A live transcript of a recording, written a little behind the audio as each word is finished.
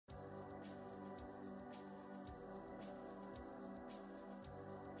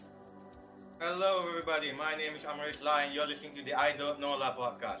Hello, everybody. My name is Amarish La, and you're listening to the I Don't Know La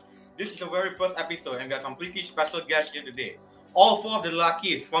podcast. This is the very first episode, and we have some pretty special guests here today. All four of the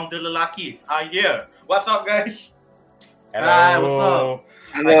Lelakis from the Lelakis are here. What's up, guys? Hello. Hi, what's up?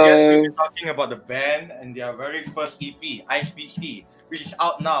 I guess we'll Hello. be talking about the band and their very first EP, ISPC, which is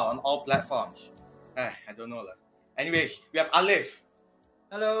out now on all platforms. I don't know. Anyways, we have Alif,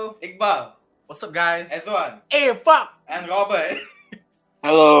 Hello. Iqbal, What's up, guys? Ezwan, Hey, fuck! and Robert.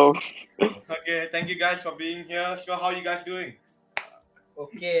 Hello. Okay, thank you guys for being here. So, how you guys doing?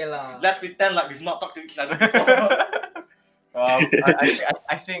 Okay lah. Let's pretend like we've not talked to each other before.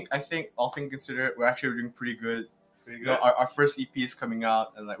 I think all things considered, we're actually doing pretty good. Pretty You know, good. our first EP is coming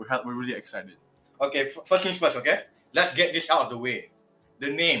out, and like we're really excited. Okay, first things first, okay? Let's get this out of the way. The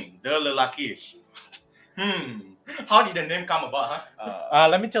name, the Lelakis. How did the name come about, huh?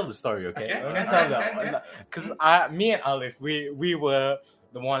 Let me tell the story, okay? Okay, Let me can, tell can. that because me and Alif, we were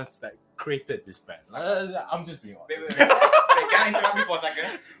the ones that created this band. I'm just being honest. Wait, can I interrupt you for a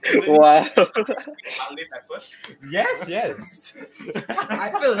second? Was it Wow. Alif at first? Yes. I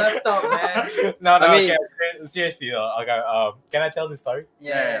feel left out, man. No, I mean- okay. Seriously, though. Okay. Can I tell the story?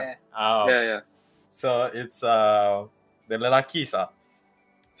 Yeah. Yeah. So it's the Lelakis.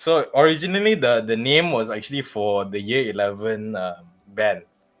 So originally the name was actually for the year 11 band.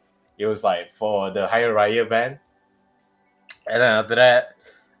 It was like for the Higher Raya band. And then after that,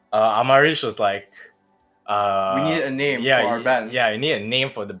 Amarish was like, We need a name for our band. Yeah, I need a name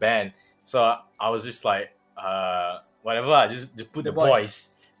for the band. So I was just like, whatever, I just put the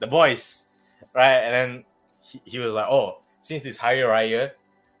boys, right? And then he was like, oh, since it's Higher Raya,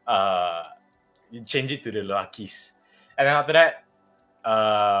 you change it to the Lelakis. And then after that,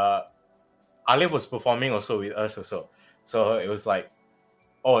 Alif was performing also with us also. So it was like,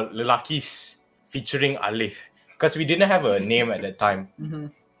 oh, Lelakis featuring Alif. Because we didn't have a name at that time. Mm-hmm.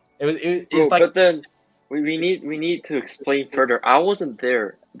 It's Bro, like, but then we need to explain further. I wasn't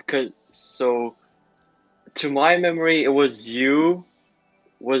there because to my memory, it was you,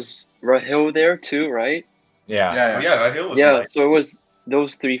 was Rahil there too, right? yeah. Oh, yeah, Rahil was Yeah. like, So it was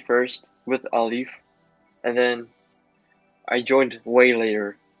those three first with Alif, and then I joined way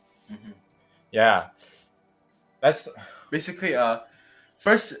later. Yeah. That's Basically,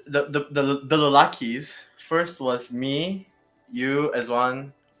 first the Lelakis. First was me, you,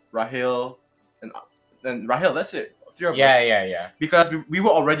 Ezwan, Rahil, and Rahil. That's it. Three of us. yeah. Because we were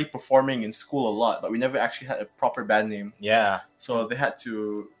already performing in school a lot, but we never actually had a proper band name. Yeah. So they had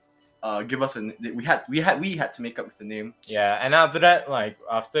to give us we had to make up with the name. Yeah. And after that, like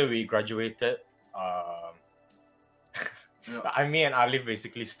after we graduated, I mean and Alif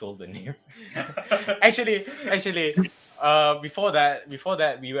basically stole the name. actually, before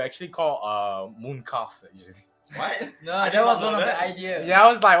that we were actually called Moon Calves actually. what? No, I that did was not one know of the that. ideas. Yeah, that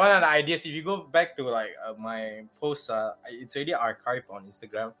was like one of the ideas. If you go back to like my posts, it's already archived on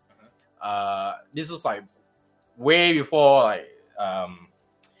Instagram. This was like way before like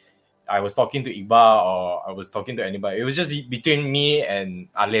I was talking to Iqbal or I was talking to anybody. It was just between me and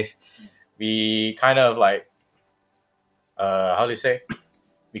Alif. We kind of like how do you say?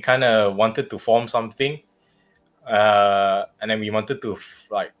 We kind of wanted to form something, and then we wanted to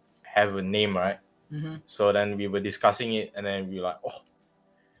like have a name, right? Mm-hmm. So then we were discussing it, and then we were like, oh,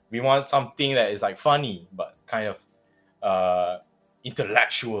 we want something that is like funny, but kind of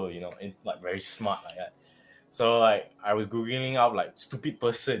intellectual, you know, like very smart like that. So like I was googling up like stupid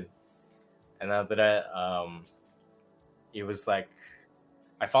person, and after that, it was like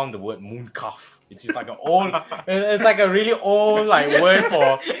I found the word moon calf. It's just like an old, it's like a really old like word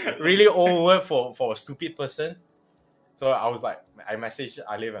for a stupid person. So I was like, I messaged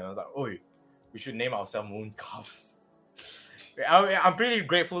Alif and I was like, oh, we should name ourselves Moon Calves. I'm pretty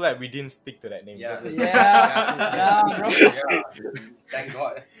grateful that we didn't stick to that name. Yeah. because- Yeah, bro. Yeah. Thank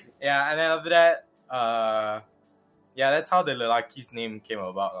God. Yeah, and then after that, that's how the Lelakis name came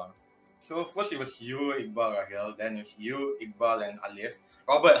about. So first it was you, Iqbal, Rahil. Then it's you, Iqbal, and Alif.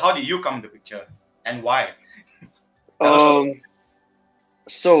 Robert, how did you come in the picture? And why?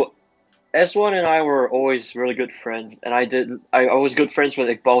 So S1 and I were always really good friends, and I was good friends with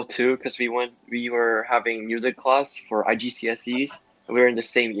Iqbal too because we were having music class for IGCSEs, and we were in the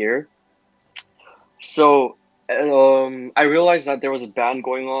same year. So I realized that there was a band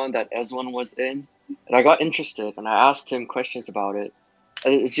going on that S1 was in, and I got interested, and I asked him questions about it.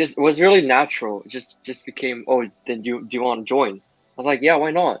 And it was really natural. It just became, oh, then do you want to join? I was like, yeah,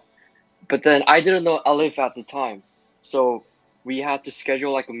 why not? But then I didn't know Alif at the time, so we had to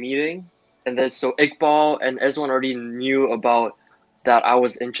schedule like a meeting, and then so Iqbal and Ezwan already knew about that I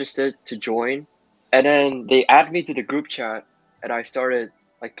was interested to join, and then they added me to the group chat, and I started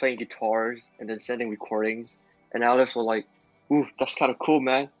like playing guitars and then sending recordings. And Alex was like, "Ooh, that's kind of cool,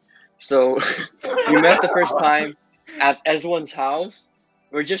 man." So we met the first time at S1's house.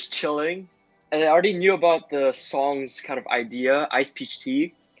 We're just chilling, and I already knew about the song's kind of idea, Ice Peach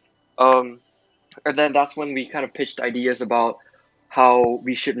Tea. And then that's when we kind of pitched ideas about how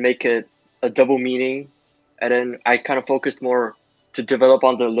we should make it a double meaning. And then I kind of focused more to develop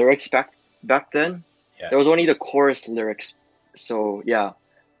on the lyrics back then. Yeah. There was only the chorus lyrics, so yeah.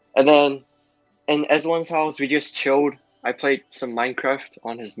 And then in S1's house, we just chilled. I played some Minecraft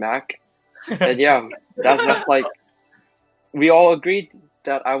on his Mac, and yeah, that's like we all agreed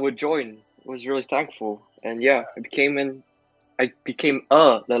that I would join. Was really thankful, and yeah, I became a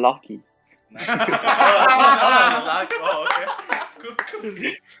Lelaki. Nice. Oh, okay.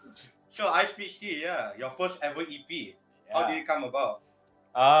 Cool. So Ice Peach Tea, yeah, your first ever EP. How did it come about?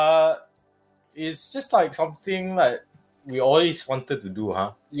 It's just like something that we always wanted to do,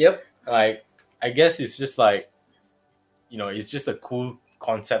 huh? Yep. Like, I guess it's just like, it's just a cool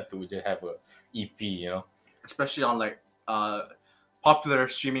concept to just have a EP, Especially on like popular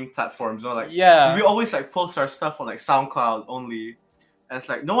streaming platforms, like Yeah. we always like post our stuff on like SoundCloud only, and it's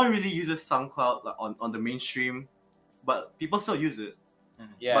like no one really uses SoundCloud like, on the mainstream, but people still use it.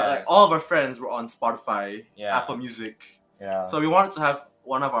 Yeah. But like all of our friends were on Spotify, Yeah. Apple Music, Yeah. so we wanted to have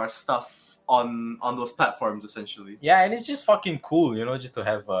one of our stuff on those platforms essentially. Yeah, and it's just fucking cool, just to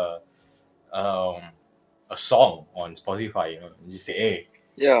have a song on Spotify, and just say, hey,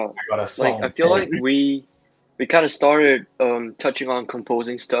 Yeah, I got a song. like I feel like we kind of started touching on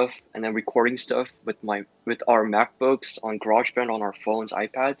composing stuff and then recording stuff with our MacBooks on GarageBand on our phones,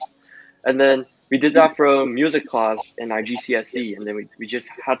 iPads, and then we did that from music class in IGCSE, and then we just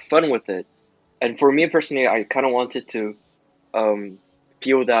had fun with it. And for me personally, I kind of wanted to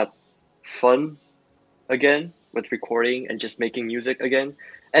feel that fun again with recording and just making music again.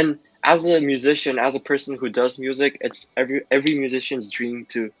 And as a musician, as a person who does music, it's every musician's dream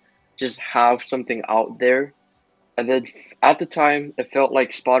to just have something out there. And then at the time, it felt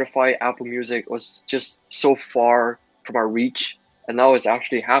like Spotify, Apple Music was just so far from our reach, and now it's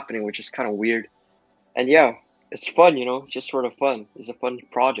actually happening, which is kind of weird. And yeah, it's fun, it's just sort of fun. It's a fun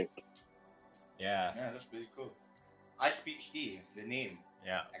project. Yeah. Yeah, that's pretty cool. Ice Peach Tea, the name.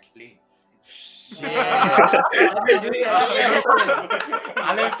 Yeah. Explain.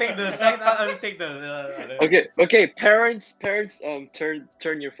 I'll take the. Okay. Parents,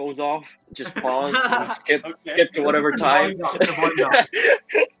 turn your phones off. Just pause. And skip to whatever time.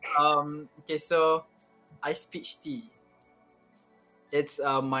 Okay, so Ice Peach Tea. It's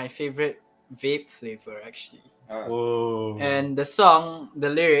my favorite vape flavor actually. Whoa. And the song, the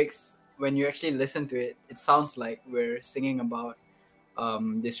lyrics, when you actually listen to it, it sounds like we're singing about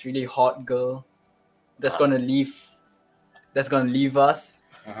this really hot girl that's gonna leave us,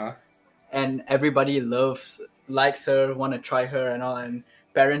 and everybody likes her, want to try her and all, and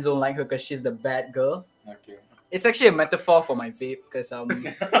parents don't like her because she's the bad girl. Okay. It's actually a metaphor for my vape because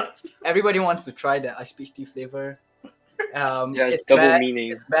everybody wants to try the Ice Peach Tea flavor. Yeah, it's double bad.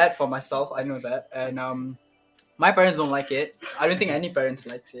 meaning. It's bad for myself, I know that, and my parents don't like it. I don't think any parents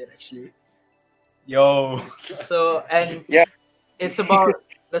likes it actually. Yo. So and Yeah. it's about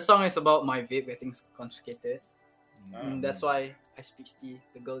the song is about my vape getting confiscated. And that's why Ice Peach Tea,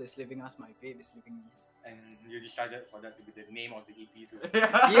 the girl is leaving us, my vape is leaving me. And you decided for that to be the name of the EP too.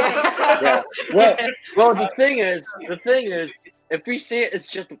 Yeah. Yeah. Well, the thing is, if we say it's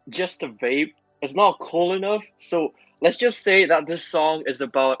just a vape, it's not cool enough. So let's just say that this song is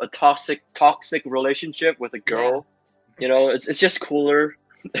about a toxic relationship with a girl. It's just cooler.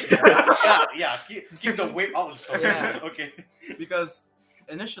 yeah. Keep the whip out of the story. Yeah. Okay. Because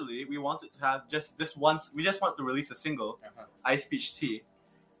initially we wanted to have just this once. We just wanted to release a single, Ice Peach Tea,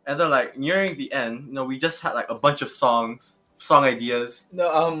 and then like nearing the end, we just had like a bunch of song ideas.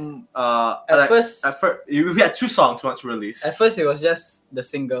 No, At first we had 2 songs we want to release. At first it was just the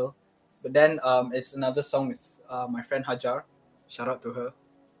single, but then it's another song with my friend Hajar. Shout out to her.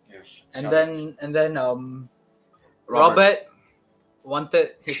 Yes. And then Robert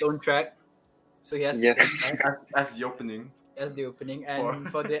wanted his own track, so he has his own track as the opening. as the opening, and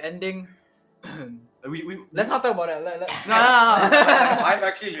for the ending. We Let's not talk about it. No. I've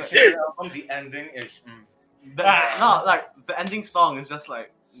actually listened to the album. The ending is. Like the ending song is just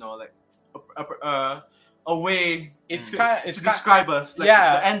like like a way It's to, kind to describe us, like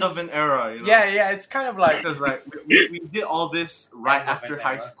the end of an era. Yeah. It's kind of like Because like we did all this right End of after an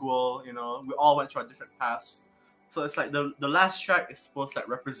high era. school. We all went to our different paths. So it's like the last track is supposed to like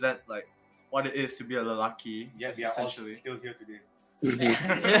represent like what it is to be a Lelaki. Yeah, we are all essentially. still here today.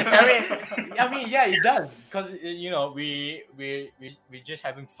 I mean, yeah, it does because you know we just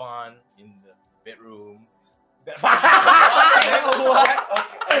having fun in the bedroom. What?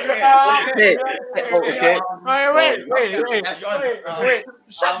 Okay. Okay. Okay. Wait!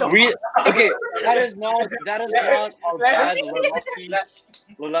 Shut the We fuck up. okay. That is not our bad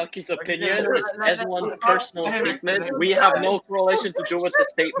Lelakis' opinion. It's everyone's personal statement. We have no correlation to do with the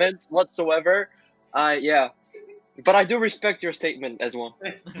statement whatsoever. Yeah, but I do respect your statement as one.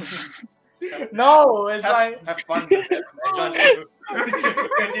 No, it's like Have fun with it. Enjoy the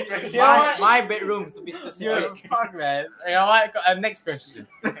 2020. You know what? My bedroom to be You're specific. fuck, man. You know what? Next question.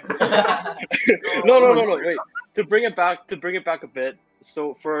 No. Wait. To bring it back a bit.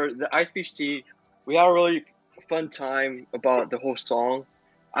 So for the I Speech Tea, we had a really fun time about the whole song.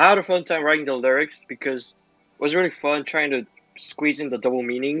 I had a fun time writing the lyrics because it was really fun trying to squeeze in the double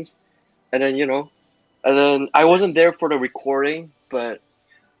meanings, and then I wasn't there for the recording, but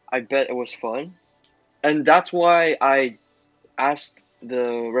I bet it was fun, and that's why I asked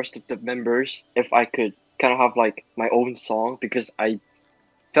the rest of the members if I could kind of have like my own song because I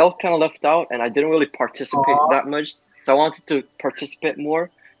felt kind of left out and I didn't really participate that much. So I wanted to participate more.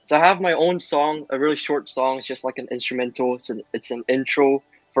 So I have my own song, a really short song. It's just like an instrumental. It's an intro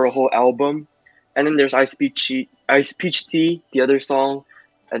for a whole album. And then there's I Speech Tea, the other song.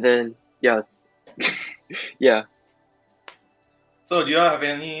 And then, yeah. Yeah. So do you have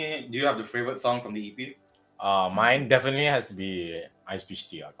the favorite song from the EP? Mine definitely has to be I Speech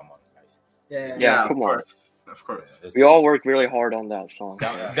Tea. Come on, guys. Yeah, of come on. course. Of course. It's- We all worked really hard on that song.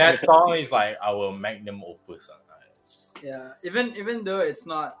 that song is like our magnum opus. Yeah, even though it's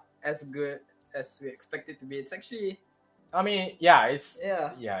not as good as we expect it to be, it's actually I mean, yeah, it's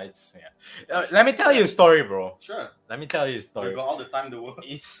yeah. let me tell you a story, bro. Sure. Let me tell you a We story. got all the time in the world.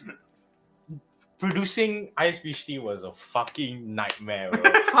 It's producing I Speech Tea was a fucking nightmare, bro.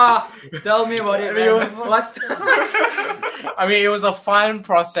 Ha! Tell me about it. I mean, it Man. was- What? I mean, it was a fun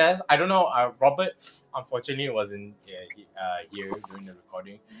process. I don't know. Robert, unfortunately, wasn't here during the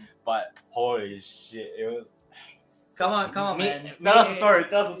recording, but holy shit, it was. Come on, Me- man. Tell us a story.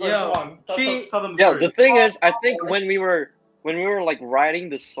 Tell us a story. Yo, Come on. Tell them the Yeah, story. the thing is, I think when we were like writing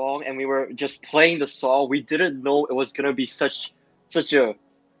the song and we were just playing the song, we didn't know it was gonna be such a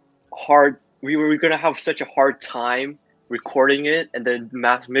hard. We were gonna have such a hard time recording it and then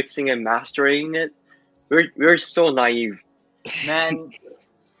mixing and mastering it. We were so naive. Man,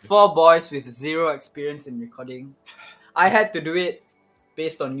 4 boys with 0 experience in recording. I had to do it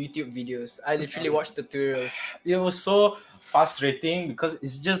based on YouTube videos. I literally watched tutorials. It was so frustrating because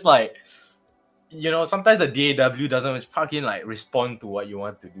it's just like, sometimes the DAW doesn't fucking like respond to what you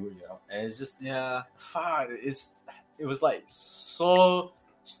want to do, and it's just Yeah. fuck. It was like so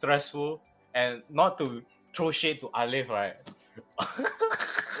stressful, and not to throw shade to Alif, right?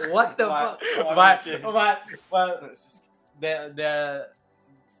 What the fuck? but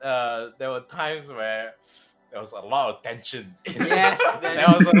there were times where there was a lot of tension. Yes, there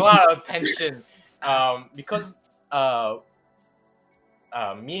was a lot of tension. Because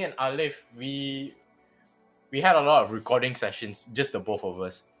me and Alif, we had a lot of recording sessions, just the both of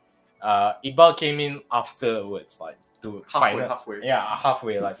us. Iqbal came in afterwards, like to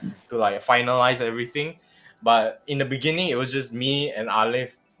halfway, like to like finalize everything. But in the beginning, it was just me and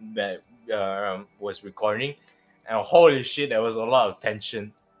Alif that was recording, and holy shit, there was a lot of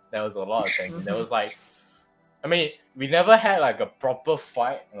tension. There was like, I mean, we never had like a proper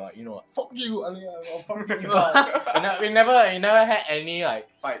fight, like fuck you, Ali, or fuck you. We never had any like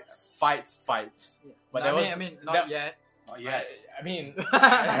Fights. fights. But there I mean, not yet. Not yet. I mean,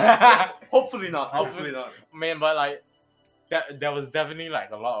 Hopefully not. Hopefully not. man, but like there was definitely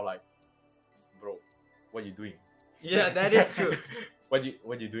like a lot of like, bro, what you doing? Yeah, that is true. what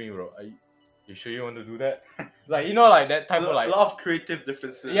you doing, bro? Are you sure you want to do that? Like like that type of A like, lot of creative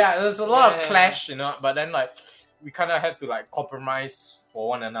differences. yeah, there's a lot Yeah. of clash, but then like we kind of have to like compromise for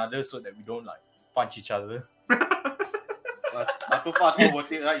one another so that we don't like punch each other. But so far, it's all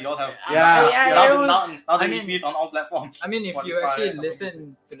worth it, right? You all have Yeah, now it the, was- now the I mean- EPs on all platforms. I mean, if you Spotify, actually Apple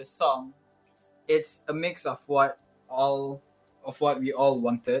listen to the song, it's a mix of what we all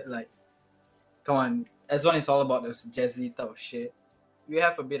wanted. Like, come on, S1 is all about this jazzy type of shit. We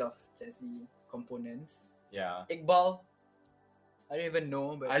have a bit of jazzy components. Yeah. Iqbal, I don't even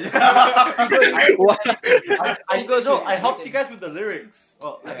know, but What? he goes No, with I helped you everything. guys with the lyrics.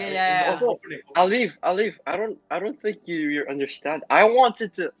 Well, Okay, in yeah. the opening. Alif, I don't think you understand. I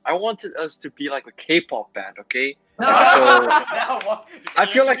wanted us to be like a K-pop band, okay? So Now what? I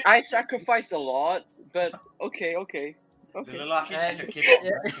feel like I sacrificed a lot, but okay. The Lelakis And- is a K-pop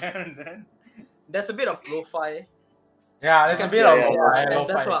yeah. band. And then There's a bit of lo-fi Yeah, there's a bit Yeah, of yeah, lo-fi, That's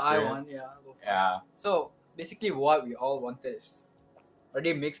lo-fi what I experience. want. Yeah. Lo-fi. Yeah. So basically, what we all wanted is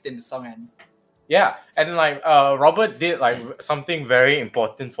already mixed in the song, and Yeah, and like Robert did like something very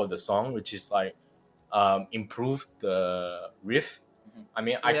important for the song, which is like improve the riff. I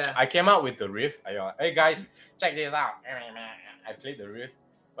mean, Yeah. I came out with the riff. I like, hey guys, check this out. I played the riff,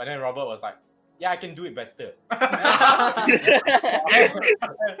 but then Robert was like, yeah, I can do it better.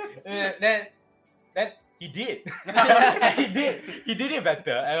 then he did. He did it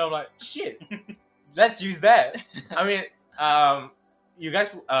better, and I'm like, shit, let's use that. I mean, you guys,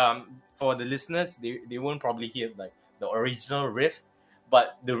 for the listeners, they won't probably hear like the original riff,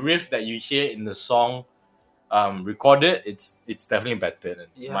 but the riff that you hear in the song recorded, it's definitely better than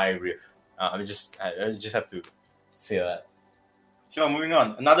my riff. I just have to say that. Sure, moving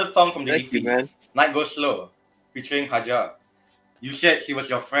on. Another song from the Thank EP, you, man. Night Goes Slow, featuring Hajar. You said she was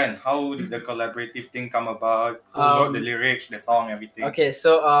your friend. How did the collaborative thing come about? Who wrote the lyrics, the song, everything? Okay,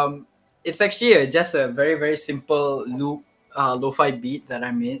 so it's actually just a very very simple loop, lo-fi beat that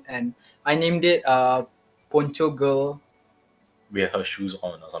I made, and I named it Poncho Girl With her shoes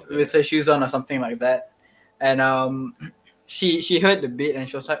on or something. with her shoes on or something like that, and she heard the beat and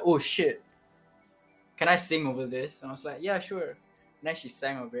she was like, oh shit, can I sing over this? And I was like, yeah, sure. And then she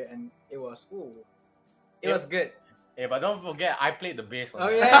sang over it, and it was was good. Yeah, but don't forget, I played the bass. On Oh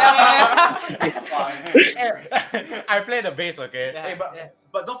that. yeah. I played the bass, okay? Yeah. Hey,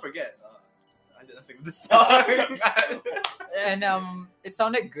 but don't forget, I didn't sing this song. And it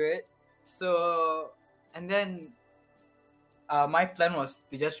sounded good. So and then my plan was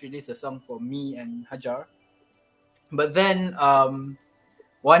to just release a song for me and Hajar. But then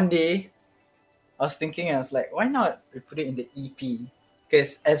one day I was thinking, and I was like, why not we put it in the EP?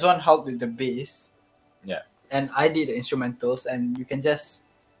 Because Ezwan helped with the bass. Yeah. And I did the instrumentals, and you can just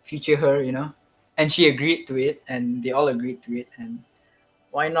feature her, you know. And she agreed to it, and they all agreed to it, and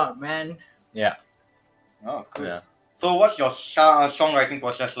why not, man? Yeah. Oh, cool. Yeah. So what's your songwriting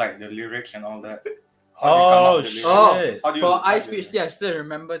process like? The lyrics and all that? Oh, with the lyrics? shit. How do you- For how Ice do you- Peach Tea, I still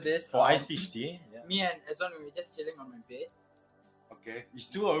remember this. For Ice Peach Tea? Yeah. Me and Ezwan, we were just chilling on my bed. Okay.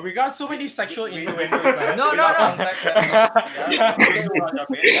 We got so many sexual We- innuendos, we- man. No, no, without no. context, yeah. Okay, we're on your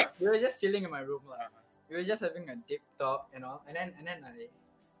bed, yeah. We were just chilling in my room, like we were just having a deep talk, you know. And then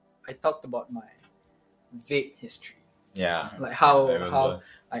I talked about my vape history, Yeah. like I how remember.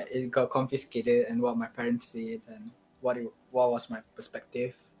 it got confiscated and what my parents said and what was my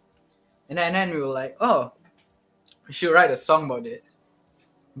perspective. And then we were like, oh, we should write a song about it.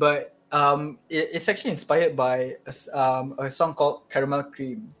 But it's actually inspired by a song called Caramel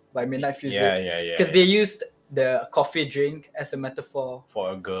Cream by Midnight Fusion. Yeah. Because they used the coffee drink as a metaphor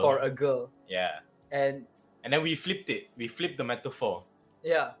For a girl. for a girl. Yeah. And And then we flipped it. We flipped the metaphor.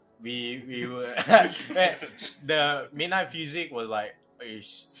 yeah, We were the Midnight Music was like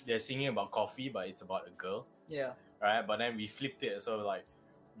they're singing about coffee, but it's about a girl, yeah. right? But then we flipped it, so like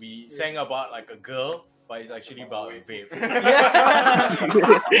we sang about like a girl, but it's actually about a vape.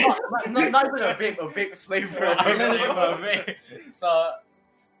 not even a vape flavor. So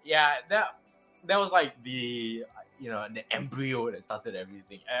yeah, that was like the the embryo that started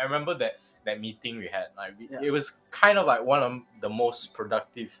everything. And I remember that meeting we had. Like it was kind of like one of the most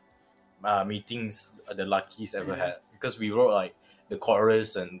productive meetings the Lelakis ever had, because we wrote like the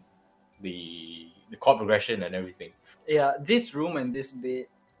chorus and the chord progression and everything. Yeah, this room and this bed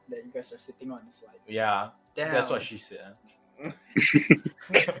that you guys are sitting on is like, Yeah, damn. that's what she said.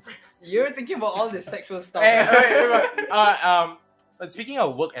 You're thinking about all this sexual stuff. Hey, wait. But speaking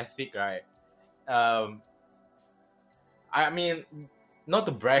of work ethic, right? I mean, not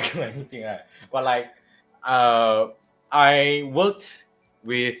to brag or anything, right? But like, I worked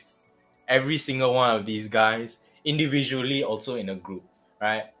with every single one of these guys individually, also in a group,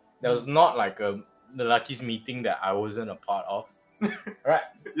 right? There was not like the Lelakis meeting that I wasn't a part of, right?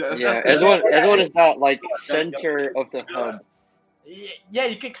 Yeah, everyone is that like center of the hub. Yeah,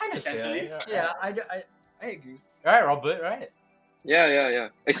 you can kind of say Essentially. that. Yeah, I agree. Right, Robert, right? Yeah.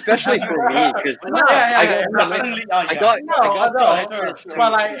 Especially for me, because Yeah. I got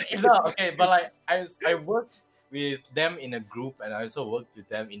But like, okay, but like, I worked with them in a group, and I also worked with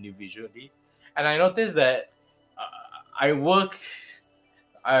them individually, and I noticed that I work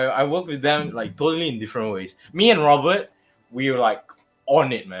with them like totally in different ways. Me and Robert, we were like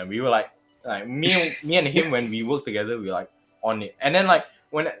on it, man. We were like me and him, when we work together, we were like on it. And then like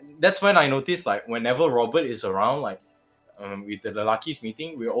that's when I noticed, like whenever Robert is around, like with the Lelakis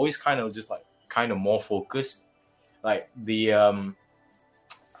meeting, we're always kind of just like kind of more focused. Like the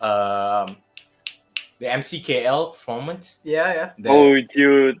MCKL performance. Yeah. that- Oh,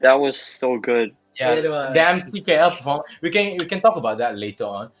 dude, that was so good. Yeah, It was. the MCKL performance. We can talk about that later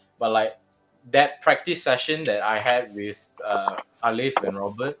on. But like that practice session that I had with Alif and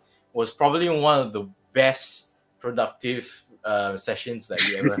Robert was probably one of the best productive sessions that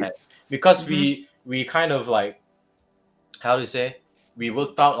we ever had because we kind of like, how to say, we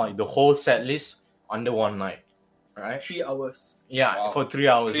worked out like the whole set list under one night, right? 3 hours. Yeah, Wow. for 3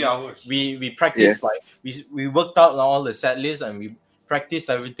 hours. 3 hours. We practiced like we worked out all the set lists and we practiced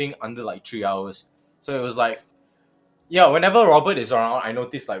everything under like 3 hours. So it was like, yeah, whenever Robert is around, I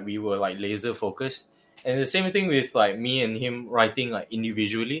noticed like we were like laser focused. And the same thing with like me and him writing like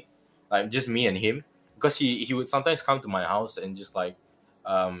individually, like just me and him, because he would sometimes come to my house and just like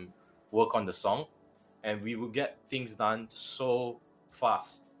work on the song, and we would get things done so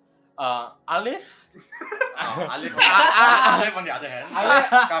fast. Alif, Alif on the other hand. Alif,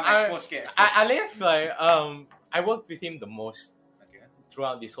 Come expose K, expose. Alif, like I worked with him the most Okay.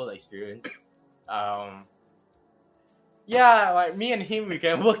 throughout this whole experience. Yeah, like me and him, we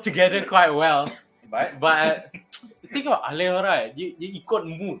can work together quite well. But think about Alif, right? You ikut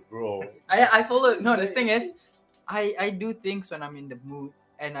mood, bro. I follow. No, the thing is, I do things when I'm in the mood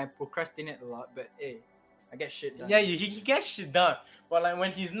and I procrastinate a lot. But hey, I get shit done. Yeah, he gets shit done. But like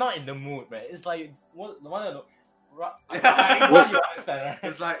when he's not in the mood, man, it's like one of the. What you understand, right?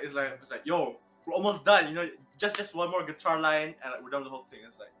 It's like, yo, we're almost done. You know, just one more guitar line and like, we're done with the whole thing.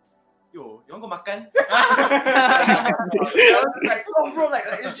 It's like, yo, you want to go makan? Like, oh, bro, like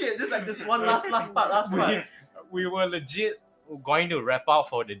legit, this one last part. We were legit going to wrap up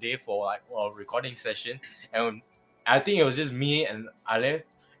for the day for like a recording session, and I think it was just me and Ale,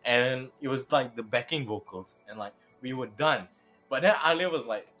 and it was like the backing vocals, and like we were done. But then Ale was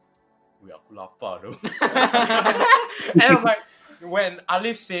like, "We aku lapar, though." And I'm like, when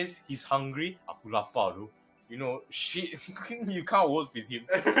Alif says he's hungry, aku lapar, though. You know, shit, you can't work with him.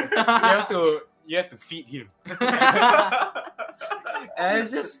 You have to feed him. And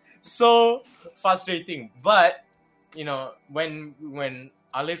it's just so frustrating. But you know, when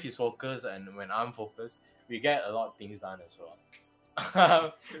Alif is focused and when I'm focused, we get a lot of things done as well.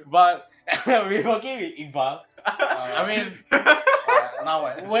 But we're working with Iqbal. I mean, Now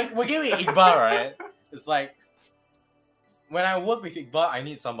what? when working with Iqbal, right? It's like when I work with Iqbal, I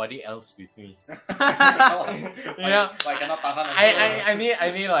need somebody else with me. You know, Like cannot tahan. I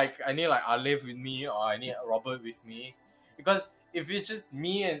need like Alif with me, or I need Robert with me, because if it's just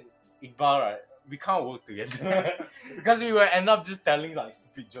me and Iqbal, right, we can't work together because we will end up just telling like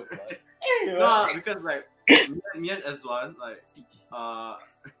stupid jokes. Right? No, because like me and Ezwan, like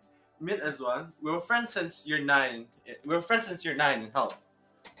me and Ezwan, we were friends since year 9. We were friends since year 9 in health.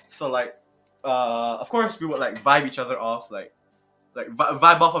 So like, of course we would like vibe each other off, like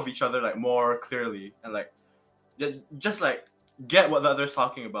vibe off of each other like more clearly, and like just like get what the other's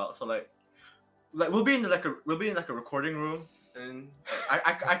talking about. So like we'll be in like a recording room, and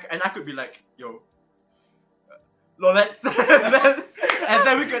I could be like, yo, Lelakis,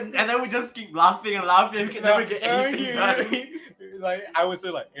 and then we just keep laughing and laughing. We can never get anything done. Like I would say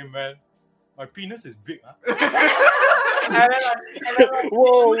like, hey man, my penis is big, huh? and then like,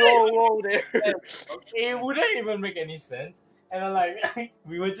 Whoa there. it wouldn't even make any sense. And then like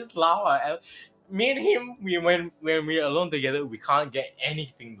we would just laugh. And me and him, when we're alone together, we can't get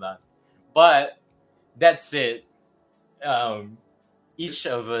anything done. But that said, each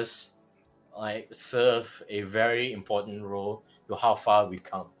of us like serve a very important role to how far we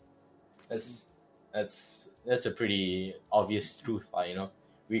come. That's a pretty obvious truth, like, you know.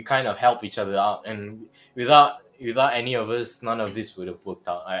 We kind of help each other out, and without any of us, none of this would have worked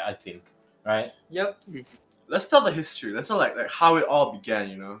out. I think, right? Yep. Let's tell the history. Let's tell like how it all began.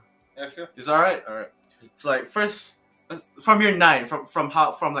 You know. Yeah, sure. It's all right. It's like first from year 9, from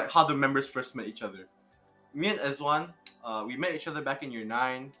how the members first met each other. Me and Ezwan, we met each other back in year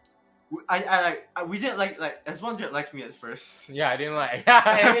 9. We didn't like Ezwan didn't like me at first. Yeah, I didn't like.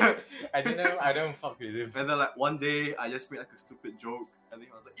 I don't fuck with him. And then like one day I just made like a stupid joke, and then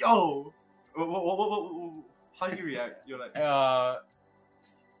I was like, "Yo, what, how do you react?" You're like,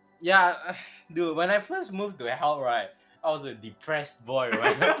 Yeah, dude. When I first moved to hell, right, I was a depressed boy,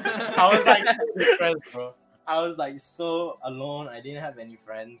 right? I was like so depressed, bro. I was like so alone. I didn't have any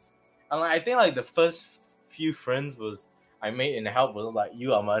friends. And like, I think like the first few friends I made in help was like you,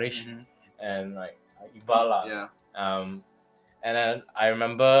 Amarish, and like Iqbal. yeah. And then I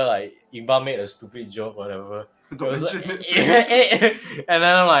remember like Iqbal made a stupid joke, whatever. It was like, and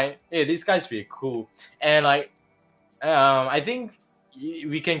then I'm like, hey, this guy's pretty cool. And like, I think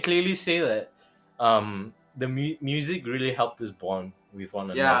we can clearly say that the music really helped us bond with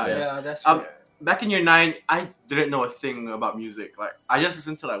one another. Yeah. Yeah, that's right. back in year 9, I didn't know a thing about music. Like I just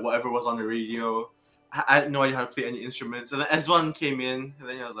listened to like whatever was on the radio. I had no idea how to play any instruments. And then S1 came in, and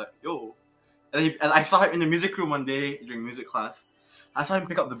then I was like, yo. And I saw him in the music room one day during music class. I saw him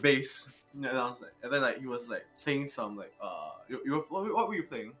pick up the bass. And I was like, and then like he was like playing some like what were you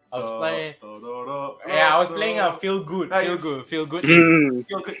playing? I was playing. Yeah, Yeah, I was playing a feel good Mm. Feel Good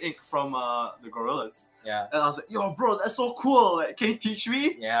Inc. from the Gorillas. Yeah, And I was like, yo, bro, that's so cool. Like, can you teach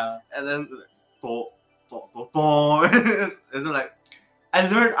me? yeah. And then it's like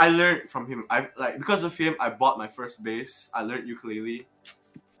I learned from him. I like because of him I bought my first bass. I learned ukulele.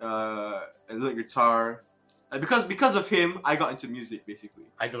 I learned guitar. Like, because of him I got into music basically.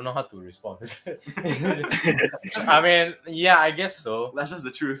 I don't know how to respond. I mean, yeah, I guess so. That's just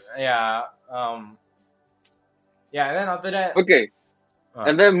the truth. Yeah. Yeah, and then after that, Okay, uh,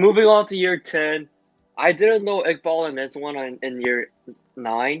 and then moving on to year 10, I didn't know Iqbal and S1 in year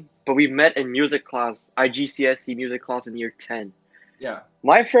 9, but we met in music class, IGCSE music class in year 10. Yeah.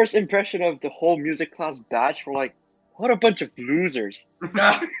 My first impression of the whole music class batch were like, what a bunch of losers.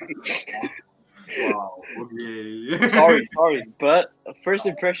 Wow. Okay. sorry, but first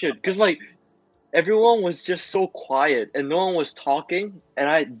impression, because like everyone was just so quiet and no one was talking, and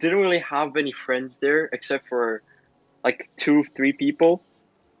I didn't really have any friends there except for like 2-3 people.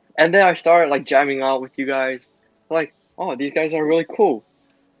 And then I started like jamming out with you guys, like, oh, these guys are really cool.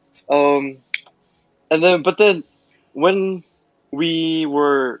 But then when we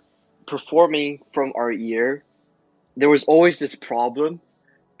were performing from our ear, there was always this problem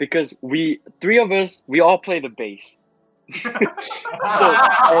because three of us, we all play the bass. So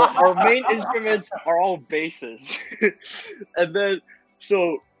our main instruments are all basses. And then,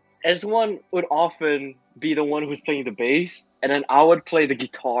 so S1 would often be the one who's playing the bass, and then I would play the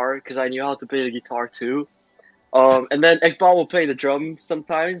guitar because I knew how to play the guitar too. And then Iqbal would play the drum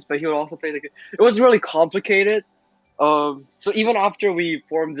sometimes, but he would also play it was really complicated. So even after we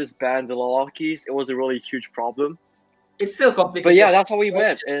formed this band, the Lelakis, it was a really huge problem. It's still complicated. But yeah, that's how we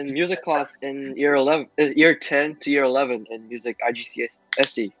met in music class in year 10 to year 11 in music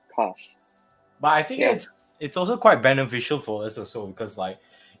IGCSE class. but I think Yeah. it's also quite beneficial for us also because like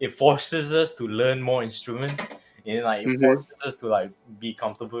it forces us to learn more instruments, and like it Mhm. forces us to like be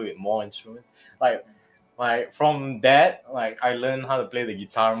comfortable with more instruments. Like from that, like I learned how to play the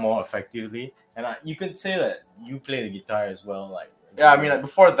guitar more effectively, and you could say that you play the guitar as well. Like Yeah, I mean, like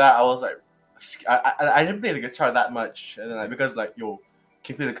before that, I was like, I didn't play the guitar that much, and then like because like yo,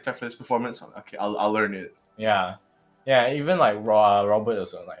 can you play the guitar for this performance? I'm like, okay, I'll learn it. yeah, even like Robert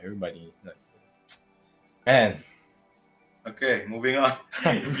also, like everybody. Like, man, Okay, moving on.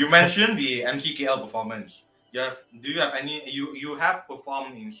 You mentioned the MCKL performance. Do you have any? You have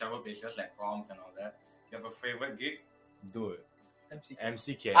performed in several places like proms and all that. You have a favorite gig? dude, MC.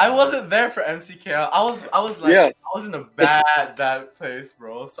 MCK. I wasn't there for MCKL. I was like, Yeah. I was in a bad place,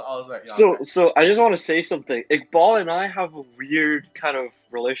 bro. So I was like, yeah, So I just want to say something. Iqbal and I have a weird kind of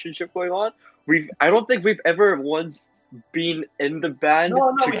relationship going on. I don't think we've ever once been in the band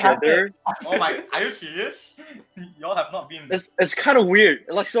No, we together. Oh my! Are you serious? Y'all have not been. It's kind of weird.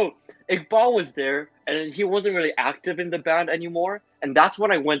 Like, so Iqbal was there and he wasn't really active in the band anymore, and that's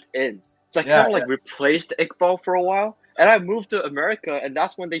when I went in. So I Yeah, kind of like replaced Iqbal for a while, and I moved to America, and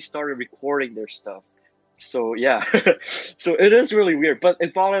that's when they started recording their stuff. So yeah, so it is really weird. But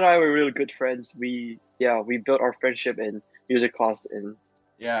Iqbal and I were really good friends. We built our friendship in music class in.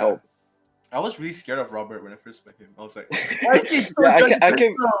 yeah. Oh. I was really scared of Robert when I first met him. I was like, Yeah,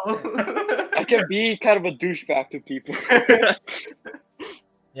 I can be kind of a douchebag to people.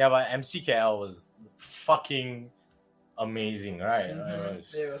 Yeah, but MCKL was fucking amazing, right?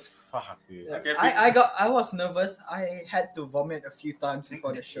 It was Fuck, dude. Yeah. Okay, I was nervous. I had to vomit a few times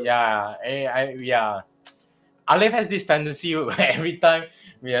before the show. Yeah, yeah. Alef has this tendency where every time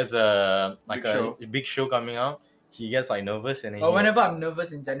he has a big show coming out, he gets like nervous and then Or whenever I'm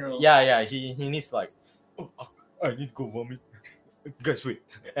nervous in general. yeah, he needs to like, oh, I need to go vomit. Guys, wait.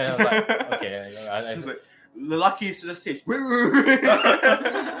 And I was like, okay. He was like, Lelakis to the stage.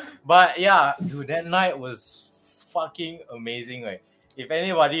 But yeah, dude, that night was fucking amazing. Like, if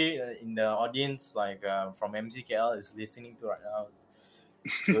anybody in the audience, like from MCKL, is listening to right now,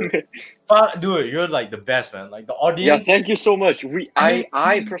 dude, you're like the best, man. Like the audience. Yeah, thank you so much.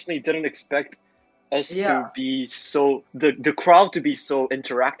 I personally didn't expect us Yeah. to be so the crowd to be so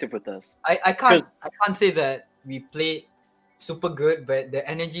interactive with us. I can't say that we played super good, but the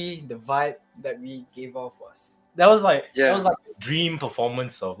energy, the vibe that we gave off was That was like Yeah. the dream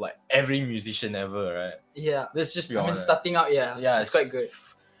performance of like every musician ever, right? yeah. Let's just be I mean, honest. starting out, yeah, it's quite good.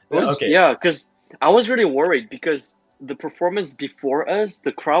 It was, Okay. Yeah, because I was really worried because the performance before us,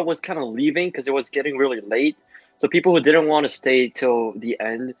 the crowd was kind of leaving because it was getting really late. So people who didn't want to stay till the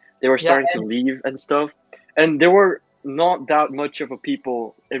end, they were starting to leave and stuff. And there were not that much of a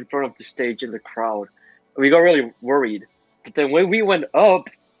people in front of the stage in the crowd. We got really worried. But then when we went up,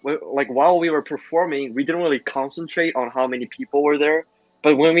 like while we were performing, we didn't really concentrate on how many people were there.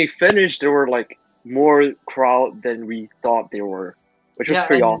 But when we finished, there were like more crowd than we thought there were, which was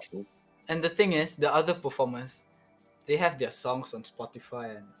pretty awesome. And the thing is, the other performers, they have their songs on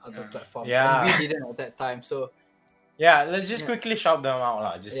Spotify and other platforms. Yeah. And we didn't at that time. So yeah, let's just quickly shout them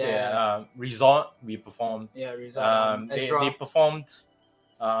out. Just say Resort, we performed. yeah, Resort. They performed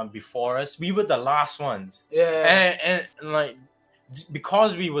before us. We were the last ones. Yeah. And like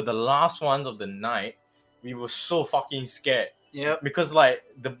because we were the last ones of the night, we were so fucking scared. Yeah. Because like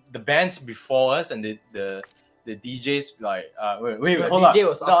the bands before us and the DJs like hold DJ on.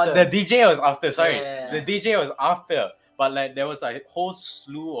 was after. No, the DJ was after. Sorry, Yeah. the DJ was after. But like there was a whole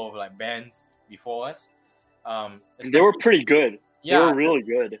slew of like bands before us. They were pretty good. Yeah, they were really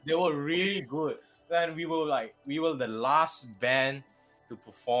good. They were really good. And we were the last band to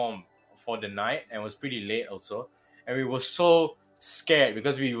perform for the night, and it was pretty late also. And we were so scared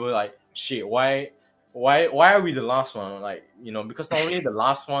because we were like, shit, why are we the last one? Like, you know, because normally the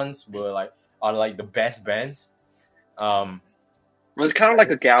last ones are like the best bands. It was kind of like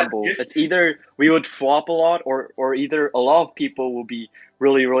a gamble. It's either we would flop a lot, or either a lot of people will be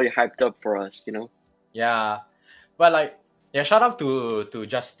really, really hyped up for us, you know? Yeah. But like, yeah, shout out to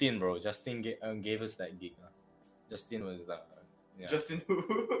Justin, bro. Justin gave us that gig. Justin was yeah. Justin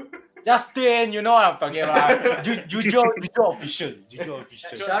who? Justin, you know what I'm talking about. Jujo official.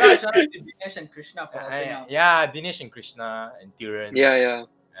 Shout out to Dinesh and Krishna for helping out. Yeah, Dinesh and Krishna and Tyrion. Yeah.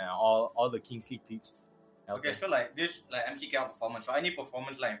 And all the Kingsley peeps. Okay, so like this like MCKL performance, or any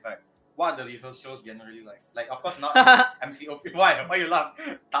performance like in fact, what are the rehearsals generally like? Like of course not MCOP. Why you laugh?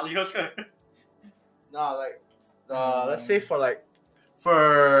 Tak rehearsal. Nah, like let's say for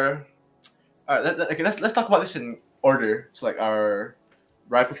alright, let's talk about this in order. So like our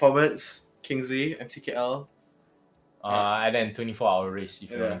Ride performance, Kingsley, MCKL. And then 24-hour race if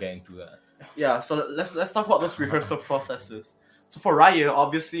you want to get into that. Yeah, so let's talk about those rehearsal processes. So for Raya,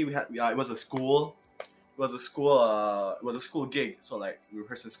 obviously it was a school gig. So like we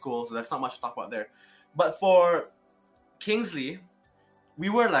rehearsed in school, so there's not much to talk about there. But for Kingsley, we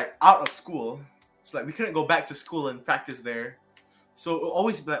were like out of school, so like we couldn't go back to school and practice there. So it'll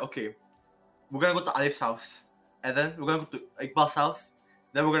always be like, okay, we're gonna go to Alif's house, and then we're gonna go to Iqbal's house,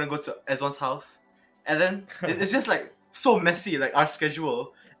 then we're gonna go to Ezwan's house, and then it's just like so messy, like our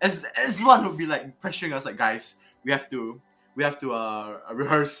schedule. Ezwan would be like pressuring us, like, guys, we have to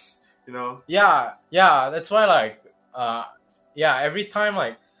rehearse, you know. Yeah, that's why like every time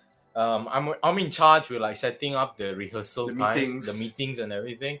like I'm in charge with like setting up the rehearsal times, the meetings and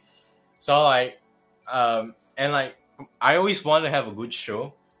everything. So like and like I always want to have a good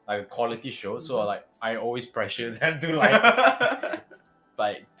show, like a quality show. So like I always pressure them to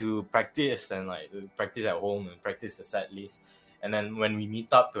like to practice and like practice at home and practice the set list. And then when we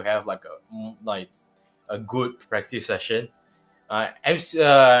meet up to have like a good practice session,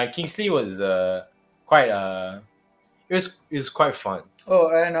 Kingsley was quite it was quite fun. Oh,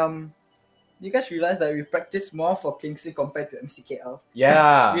 and you guys realize that we practice more for Kingsley compared to MCKL?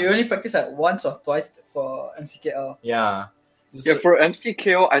 Yeah. We only practice like once or twice for MCKL. Yeah. Yeah, for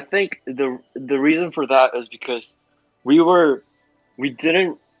MCKO, I think the reason for that is because we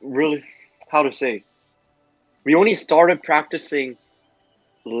didn't really, how to say, we only started practicing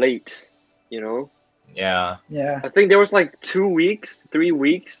late, you know? Yeah. Yeah. I think there was like 3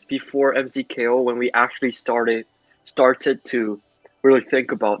 weeks before MCKO when we actually started to really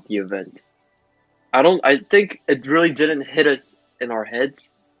think about the event. I think it really didn't hit us in our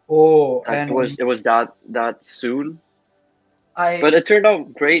heads. Oh, and it was that soon. But it turned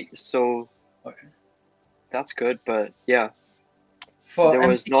out great, so okay. That's good. But yeah, there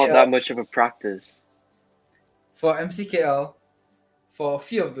was not that much of a practice. For MCKL, for a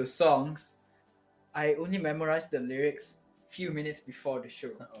few of the songs, I only memorized the lyrics few minutes before the show.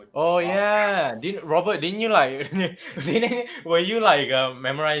 Oh yeah, didn't you like were you like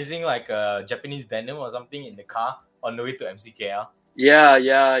memorizing like Japanese denim or something in the car on the way to MCKL? Yeah.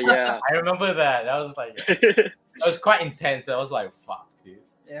 I remember that. That was like that was quite intense. I was like, fuck, dude.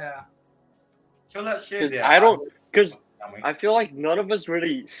 Yeah. So let's share because I feel like none of us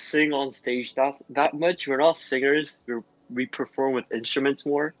really sing on stage that much. We're not singers. We perform with instruments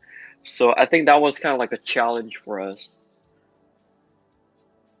more. So I think that was kind of like a challenge for us.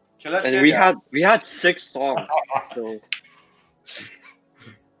 So and we had 6 songs. So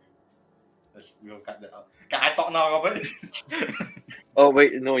we'll cut that out. Can I talk now, Robert? Oh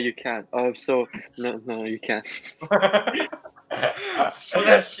wait, no, you can't. So no, you can't. So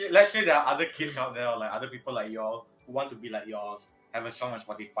let's say there are other kids out there, or like other people like y'all who want to be like y'all, have a song on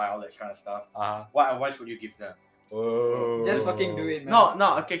Spotify, all that kind of stuff. What advice would you give them? Oh. Just fucking do it, man.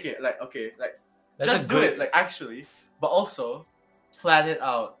 No, okay, like That's just a do good- it, like actually, but also plan it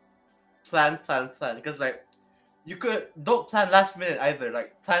out. Plan, because like you don't plan last minute either.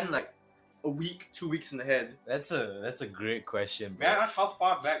 Like plan like a week, 2 weeks in ahead. That's a great question, May I bro. ask how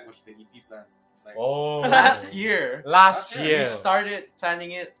far back was the EP plan? Like, Oh, Last year, Last Okay, year. we started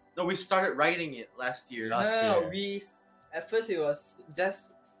planning it. No, we started writing it last year. Last No, year. we at first it was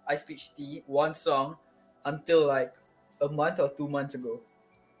just I Speech Tea, one song, until like a month or 2 months ago,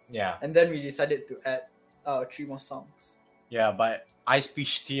 Yeah, and then we decided to add 3 more songs. yeah, but I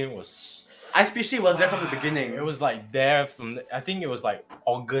Speech Team was. ISPC was there from the beginning. It was like there I think it was like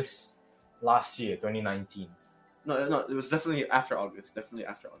August last year, 2019. no, it was definitely after August.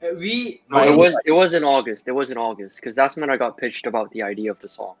 We No, No, it was in August. It was in August because that's when I got pitched about the idea of the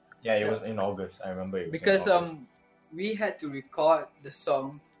song. Yeah, it was in August. I remember it was because in August. we had to record the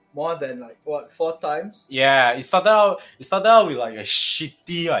song more than like 4 times. Yeah, it started out with like a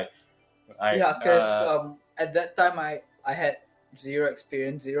shitty like Yeah, because at that time I had zero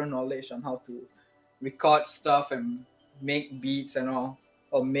experience, zero knowledge on how to record stuff and make beats and all,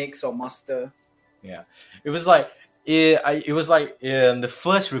 or mix or master. it was like the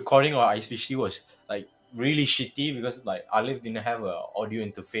first recording of ISPC was like really shitty because like Alif didn't have a audio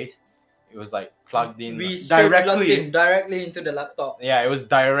interface. It was like plugged in. We like- straight Directly. plugged in directly into the laptop. yeah, it was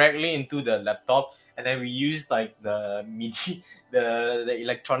directly into the laptop, and then we used like the MIDI, the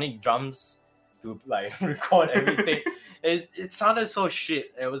electronic drums to like record everything. It sounded so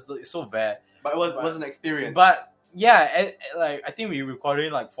shit. It was like, so bad. But it was an experience. But yeah, like I think we recorded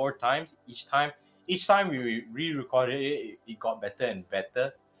it like 4 times. Each time we re-recorded it, it got better and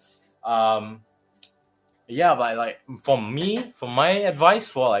better. Yeah, but like for my advice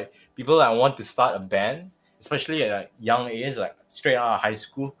for like people that want to start a band, especially at a young age, like straight out of high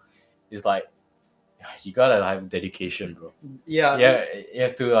school, is like you gotta have dedication, bro. Yeah, Yeah, you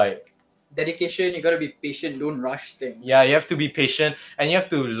have to like dedication. You gotta be patient. Don't rush things. you have to be patient, and you have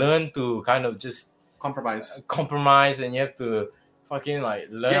to learn to kind of just compromise. compromise, and you have to fucking like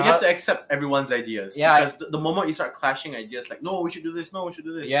learn. Yeah, you how- have to accept everyone's ideas. Yeah, Because the moment you start clashing ideas, like no, we should do this. No, we should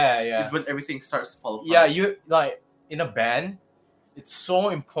do this. yeah. Is when everything starts to fall apart. Yeah, you like in a band, it's so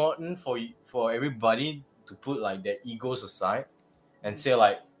important for everybody to put like their egos aside and say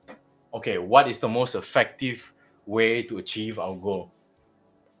like, okay, what is the most effective way to achieve our goal?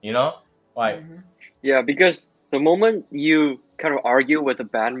 You know, like Mhm. Yeah, because the moment you kind of argue with a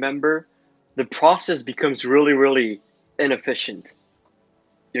band member, the process becomes really, really inefficient.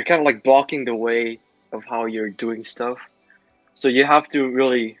 You're kind of like blocking the way of how you're doing stuff. So you have to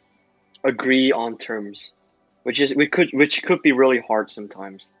really agree on terms, which could be really hard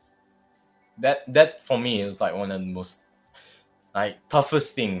sometimes. that for me is like one of the most like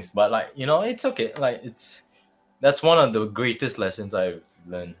toughest things. But like it's okay. Like that's one of the greatest lessons I've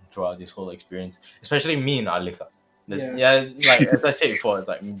learned throughout this whole experience, especially me and Alif. Yeah. Like as I said before, it's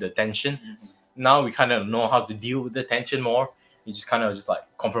like the tension. Now we kind of know how to deal with the tension more. We just kind of just like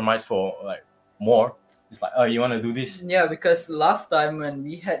compromise for like more. It's like, oh, you want to do this? Yeah, because last time when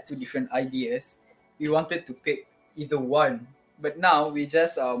we had 2 different ideas, we wanted to pick either one, but now we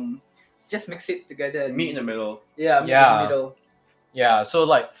just mix it together and Meet in the middle. Yeah, meet in Yeah. the middle. Yeah. So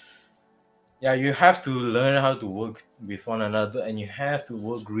like, yeah, you have to learn how to work with one another, and you have to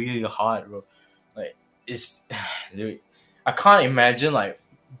work really hard, bro. Like it's, I can't imagine like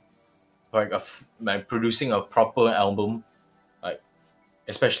like producing a proper album, like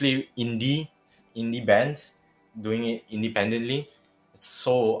especially indie bands doing it independently. It's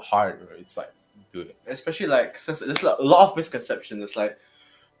so hard, bro. It's like, dude. Especially like since there's a lot of misconceptions. It's like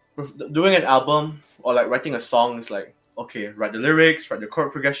doing an album or like writing a song is like, okay, write the lyrics, write the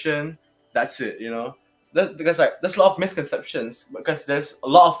chord progression, that's it, because like there's a lot of misconceptions because there's a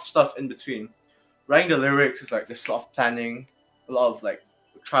lot of stuff in between. Writing the lyrics is like there's a lot of planning, a lot of like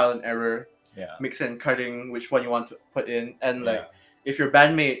trial and error, Yeah. mixing and cutting which one you want to put in, and like Yeah. if your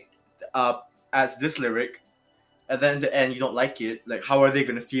bandmate adds this lyric and then in the end you don't like it, like how are they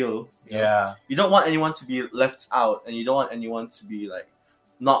gonna feel? You know? Yeah. You don't want anyone to be left out, and you don't want anyone to be like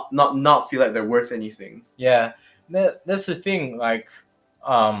not feel like they're worth anything. Yeah. That's the thing. Like,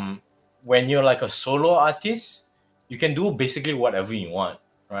 when you're like a solo artist, you can do basically whatever you want,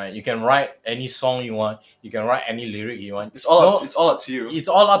 right? You can write any song you want. You can write any lyric you want. It's all up to you. It's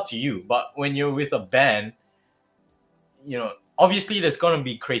all up to you. But when you're with a band, obviously there's gonna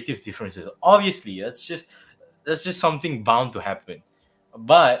be creative differences. Obviously, that's just something bound to happen.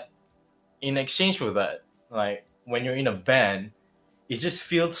 But in exchange for that, like when you're in a band, it just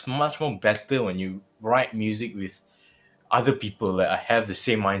feels much more better when you write music with other people that have the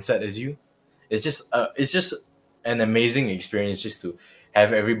same mindset as you. It's just an amazing experience just to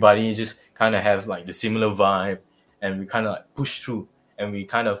have everybody just kind of have like the similar vibe, and we kind of like push through, and we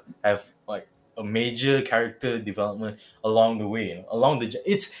kind of have like a major character development along the way. You know, along the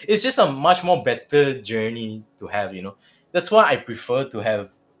it's just a much more better journey to have. You know, that's why I prefer to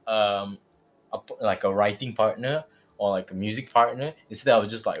have like a writing partner or like a music partner instead of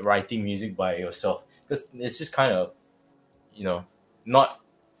just like writing music by yourself, because it's just kind of, you know, not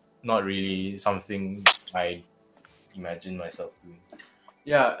really something I imagine myself doing.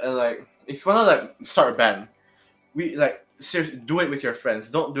 Yeah, and like if you wanna like start a band, we like seriously do it with your friends.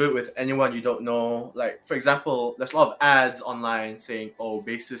 Don't do it with anyone you don't know. Like for example, there's a lot of ads online saying, "Oh,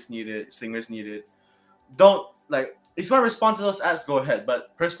 bassists needed, singers needed." Don't like if you want to respond to those ads, go ahead.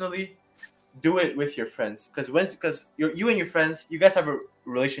 But personally, do it with your friends because you and your friends, you guys have a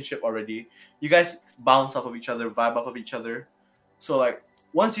relationship already. You guys bounce off of each other, vibe off of each other. So like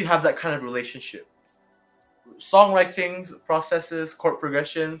once you have that kind of relationship, songwritings processes, chord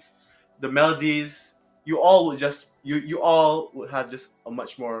progressions, the melodies, you all would just you all would have just a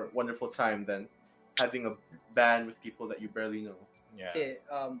much more wonderful time than having a band with people that you barely know. Yeah. Okay,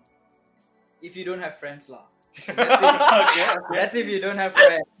 if you don't have friends, lah. Okay. That's if you don't have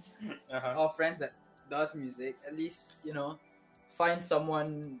friends Uh-huh. or friends that does music. At least find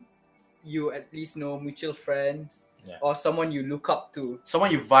someone you at least know, mutual friends, Yeah. or someone you look up to.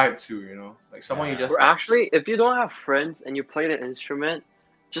 Someone you vibe to, you know, like someone you Yeah. just Or like, actually, if you don't have friends and you play the instrument,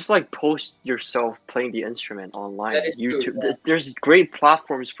 just like post yourself playing the instrument online. That is true, YouTube. yeah. There's great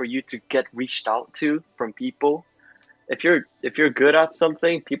platforms for you to get reached out to from people. If you're good at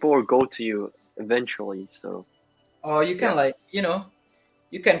something, people will go to you eventually. So Or you can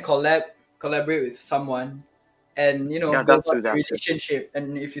you can collaborate with someone, and Yeah, build that too, up a that too. relationship.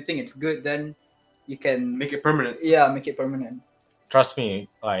 And if you think it's good, then you can make it permanent. make it permanent. Trust me,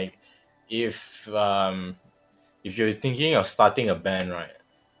 like if you're thinking of starting a band, right,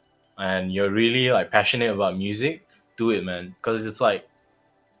 and you're really like passionate about music, do it, man, because it's like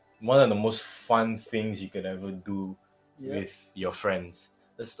one of the most fun things you could ever do Yeah. with your friends.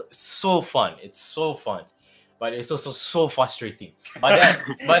 It's so fun. It's so fun, but it's also so frustrating. But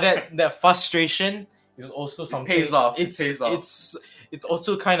that frustration is also something. pays off. It It's pays off. it's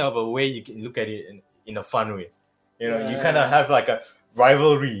also kind of a way you can look at it in a fun way. You know, you Yeah. kind of have like a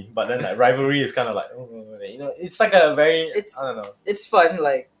rivalry, but then like rivalry is kind of like it's like a very I don't know. It's fun.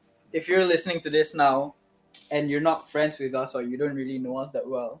 Like if you're listening to this now, and you're not friends with us or you don't really know us that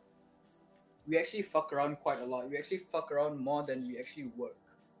well, we actually fuck around quite a lot. We actually fuck around more than we actually work.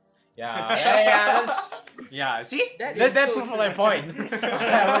 Yeah. Yeah. See, That that is so proves true. my point.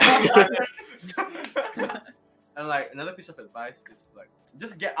 And like another piece of advice is like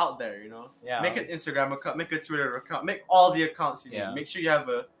just get out there, you know. Yeah. Make an Instagram account, make a Twitter account, make all the accounts you need. Yeah. Make sure you have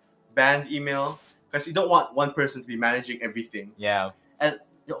a band email because you don't want one person to be managing everything. Yeah.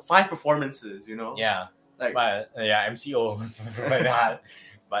 Find performances, you know. Yeah. Like But MCO like that.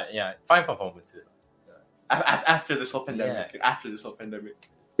 But yeah, fine performances. after this whole pandemic. After this whole pandemic.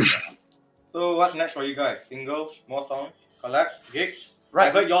 So what's next for you guys? Singles, more songs, collabs, gigs? Right.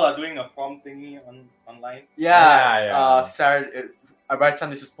 I heard y'all are doing a prom thingy online. Yeah. Saturday. By the time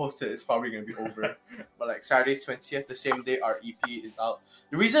this is posted, it's probably gonna be over. But like Saturday 20th, the same day our EP is out.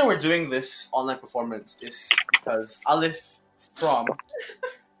 The reason we're doing this online performance is because Alif's prom.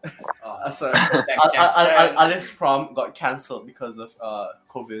 Sorry, Alif's prom got cancelled because of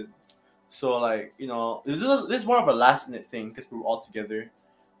COVID. So like this is more of a last minute thing because we were all together.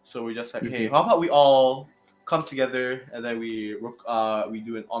 So we just like, hey, how about we all come together and then we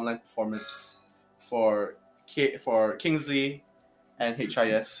do an online performance for Kingsley and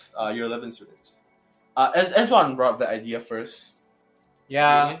HIS year 11 students. Ezwan brought up the idea first.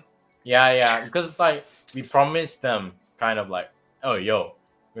 Yeah. Because like we promised them kind of like, oh yo,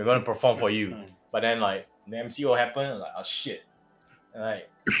 we're gonna perform for you. But then like the MCO happened, like oh shit. And, like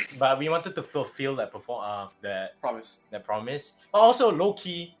but we wanted to fulfill that Promise. that promise. But also low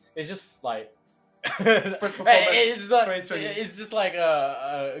key, it's just like First performance, it's like, 2020. it's just like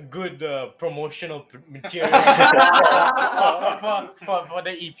a good promotional material for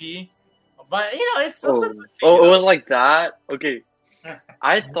the EP. But it's also good thing, it was like that. Okay,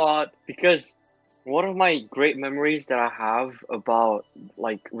 I thought because one of my great memories that I have about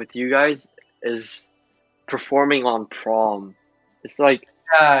like with you guys is performing on prom. It's like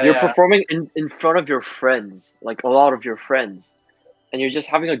You're performing in front of your friends, like a lot of your friends, and you're just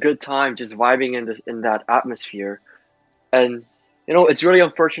having a good time, just vibing in that atmosphere. And it's really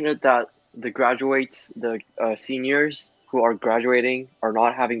unfortunate that the seniors who are graduating are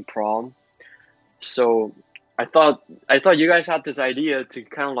not having prom. So I thought you guys had this idea to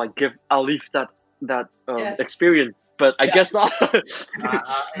kind of like give Alif that Yes. experience, but I guess not.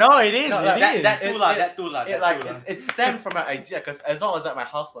 No, it is. No, That too. It stemmed from an idea because Ezon was at my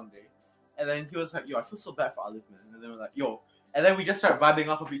house one day, and then he was like, "Yo, I feel so bad for Alif, man." And then we're like, "Yo," and then we just start vibing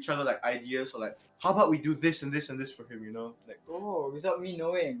off of each other like ideas. So like, how about we do this and this and this for him? Like, Oh, without me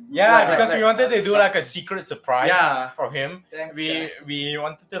knowing. Yeah, Yeah, because like- we wanted to do like a secret surprise Yeah. for him. Thanks, We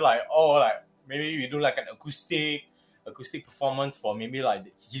wanted to maybe we do like an acoustic performance for maybe like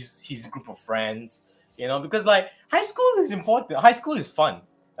his group of friends, because like high school is important. High school is fun,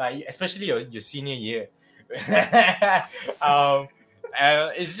 especially your senior year.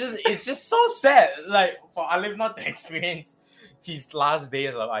 And it's just so sad, like for Alif not to experience his last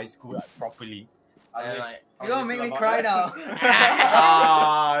days of high school properly. And like, You're gonna make me cry now.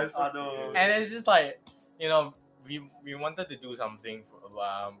 and it's just like we wanted to do something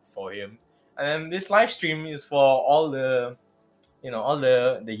for him, and then this live stream is for all the year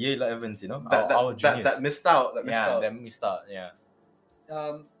 11s, our juniors that missed out. That missed out.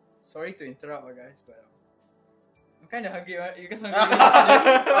 Sorry to interrupt, guys, but I'm kind of hungry. Right? You guys Okay,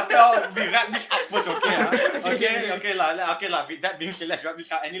 hungry? we wrap this up first, okay? Okay, lah. With that being said, let's wrap this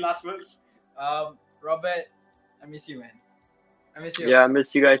up. Any last words? Robert, I miss you, man. I miss you. Yeah, I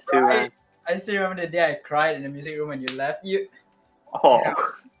miss you guys too, man. I still remember the day I cried in the music room when you left. Oh,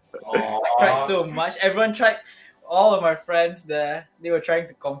 I cried so much. Everyone tried. All of my friends there, they were trying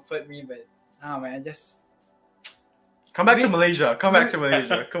to comfort me, but man, I just Come back to Malaysia. Come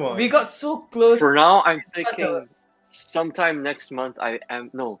on. we got so close. for now, I'm thinking sometime next month.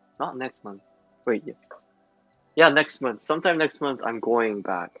 No, not next month. Wait, yeah, next month. Sometime next month, I'm going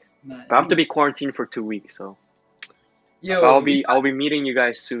back. Nah, But I have to be quarantined for 2 weeks, so Yo, I'll be meeting you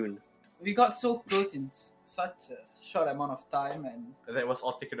guys soon. we got so close in such a short amount of time, and And then it was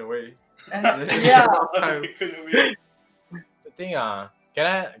all taken away. yeah. The thing, can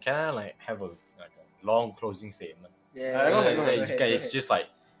I like have a long closing statement? Yeah, Go ahead, It's just like,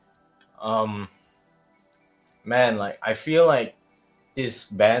 man, like I feel like this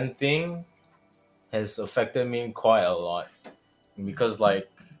band thing has affected me quite a lot, because like,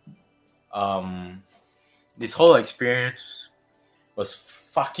 this whole experience was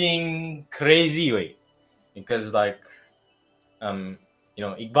fucking crazy, way, because like,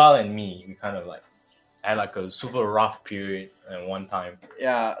 Iqbal and me, we kind of like had like a super rough period at one time.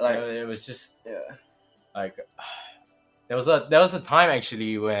 Yeah, like It was just yeah. like there was a time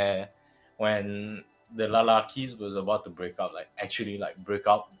actually when the Lelakis was about to break up, like actually like break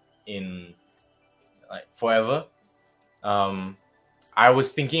up in like forever. I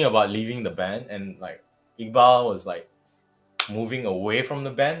was thinking about leaving the band, and like Iqbal was like moving away from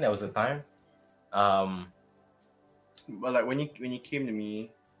the band. There was a time. But like when you came to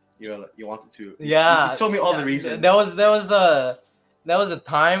me, you wanted to. Yeah, You told me all the reasons. There was a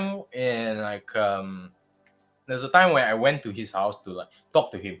time in like there was a time when I went to his house to like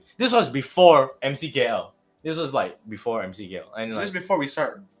talk to him. This was before MCKL. This was like before MCKL, and like Just before we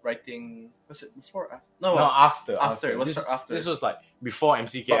start writing. Was it before? no, after. After. Let's This, start after. this was like before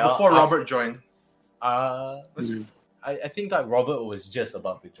MCKL. But before Robert joined. I think like Robert was just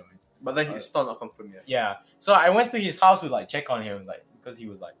about to join. But then he's still not confirmed yet. Yeah, so I went to his house to like check on him, like because he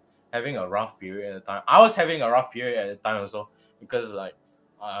was like having a rough period at the time. I was having a rough period at the time also, because like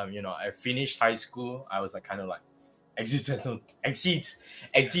I finished high school. I was like kind of like existential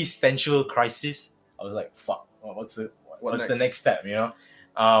crisis. I was like, fuck, what's the next step,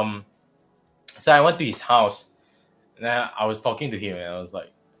 so I went to his house, and then I was talking to him, and I was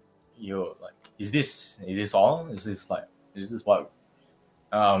like, yo, like, is this all? Is this what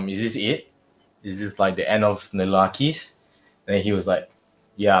is this it? Is this like the end of Lelakis? And then he was like,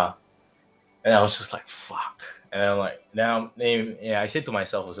 yeah. And I was just like, fuck. And I'm like, I said to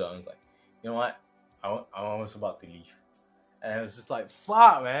myself also, I was like, you know what? I was about to leave. And I was just like,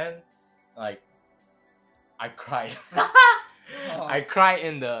 fuck, man. Like, I cried. I cried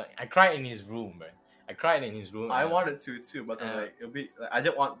in his room, man. I cried in his room. I wanted to too, but then like it'll be like, I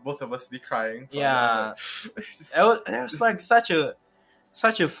didn't want both of us to be crying. So yeah. It was like such a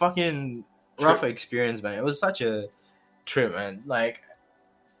fucking rough experience, man. It was such a trip, man. Like,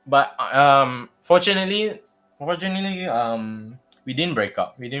 but fortunately, we didn't break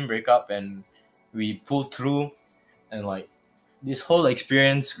up. And we pulled through, and like this whole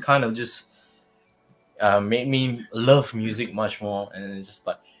experience kind of just made me love music much more, and it's just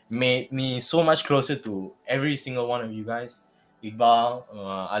like made me so much closer to every single one of you guys. Iqbal,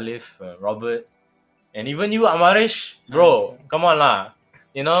 Alif, Robert, and even you, Amarish, bro. Come on lah,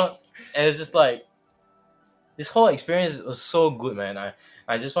 you know. And it's just like this whole experience was so good, man.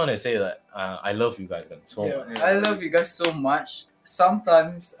 I just want to say that I love you guys so much. I love you guys so much.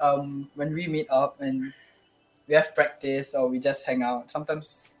 Sometimes when we meet up and we have practice or we just hang out,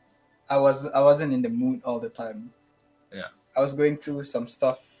 sometimes I wasn't in the mood all the time. Yeah. I was going through some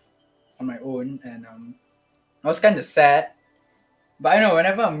stuff on my own, and I was kind of sad. But I know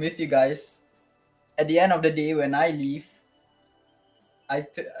whenever I'm with you guys, at the end of the day when I leave, I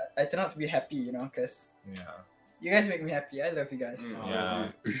turn out to be happy, you know, because you guys make me happy. I love you guys. Yeah.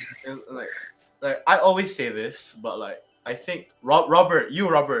 Like I always say this, but like I think Robert, I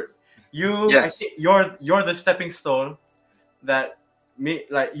Yes. think you're the stepping stone that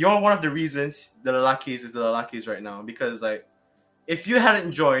you're one of the reasons the Lelakis is the Lelakis right now, because like if you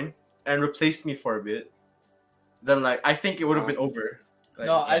hadn't joined and replaced me for a bit, then like I think it would have been over. Like,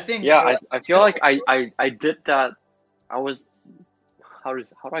 No, I think Yeah, I feel like I did that. I was how do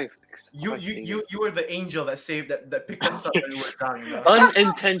I you were the angel that saved that picked us up when we were down. You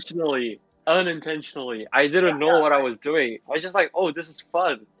know? unintentionally. I didn't know what I was doing. I was just like, oh, this is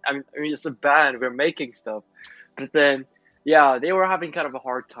fun. I mean, it's a band. We're making stuff. But then, yeah, they were having kind of a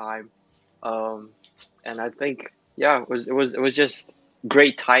hard time, and I think, yeah, it was just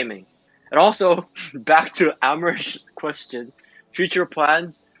great timing. And also, back to Amar's question, future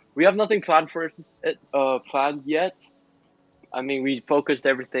plans. We have nothing planned for it. Planned yet. I mean, we focused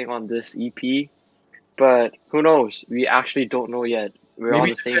everything on this EP, but who knows? We actually don't know yet. We're on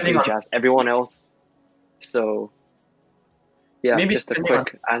Maybe the same depending page as everyone else. So, yeah, Maybe just a depending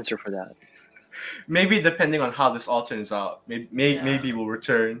quick answer for that. Maybe depending on how this all turns out, maybe we'll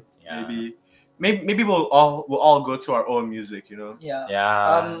return. Yeah. Maybe we'll all go to our own music. You know. Yeah.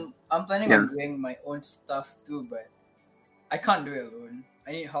 Yeah. I'm planning Yeah. on doing my own stuff too, but I can't do it alone.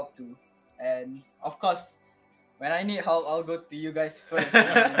 I need help too. And of course, when I need help, I'll go to you guys first.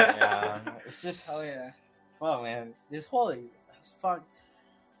 Yeah. It's just Oh yeah. fuck, man. This whole fuck.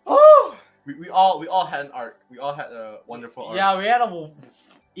 Oh, we all had an arc. We all had a wonderful arc. Yeah, we had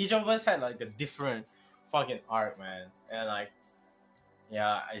each of us had like a different fucking arc, man. And like,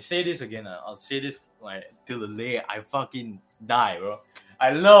 yeah, I say this again. I'll say this like till the day I fucking die, bro.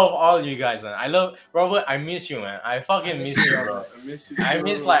 I love all you guys, man. I love Robert. I miss you, man. I fucking miss you, bro. I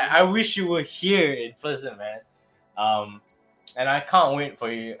miss I wish you were here in person, man. And I can't wait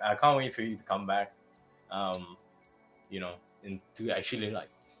for you. I can't wait for you to come back. You know, and to actually like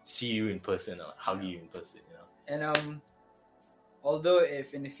see you in person or hug you in person, you know. And although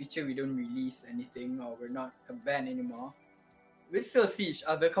if in the future we don't release anything or we're not a band anymore, we still see each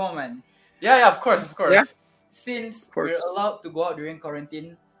other. Come on, man. Yeah, of course. Yeah. Since Of course. we're allowed to go out during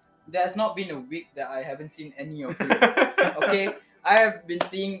quarantine, there's not been a week that I haven't seen any of you. Okay, I have been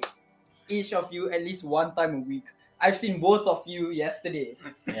seeing each of you at least one time a week. I've seen both of you yesterday,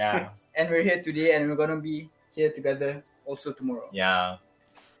 Yeah. and we're here today, and we're gonna be here together also tomorrow. Yeah.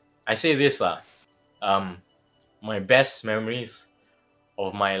 I say this my best memories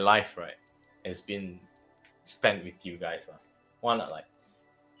of my life, right, has been spent with you guys. One of like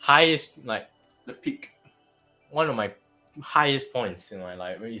highest like The peak. one of my highest points in my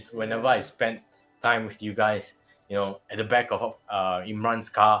life is whenever I spent time with you guys, you know, at the back of Imran's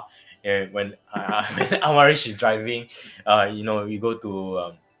car, when Amarish is driving, you know, we go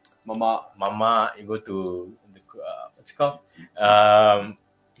to Mama, you go to the what's it called?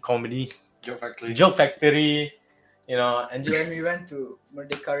 Comedy Joke Factory, you know, and just When we went to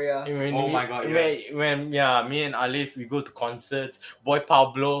Merdekaria, Oh my God, yes. when me and Alif, we go to concerts. Boy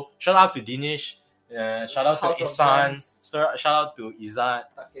Pablo, shout out to Dinesh, shout out House to of Isan, Vans. shout out to Izzat,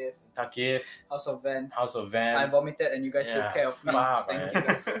 Takif, Takif, House of Vans. I vomited and you guys Yeah, took care of me. fuck, Thank man.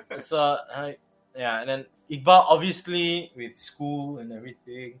 you guys. So yeah, and then Iqbal obviously with school and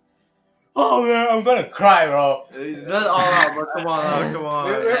everything. Oh man, I'm gonna cry, bro. That's all out, but come on, come on.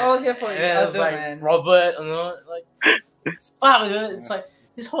 We're all here for each And then it's other, like man. Robert, you know, like fuck, dude, it's like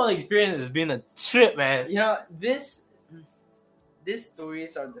this whole experience has been a trip, man. You know, these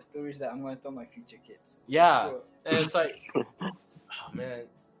stories are the stories that I'm gonna tell my future kids. Yeah. So, And it's like, oh man,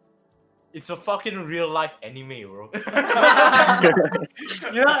 it's a fucking real life anime, bro.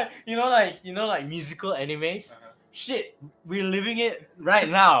 you know, like musical animes. Shit, we're living it right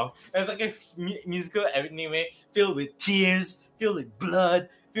now. It's like a musical anime filled with tears, filled with blood,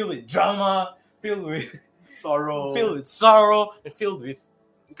 filled with drama, filled with sorrow. filled with sorrow, and filled with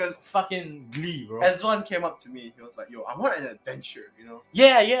because fucking glee, bro. S1 came up to me. He was like, "Yo, I want an adventure," you know.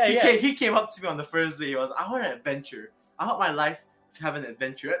 Yeah. He came up to me on the first day. He was, "I want an adventure. I want my life to have an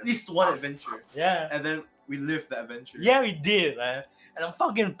adventure, at least one adventure." Yeah. And then we lived the adventure. Yeah, we did, man. And I'm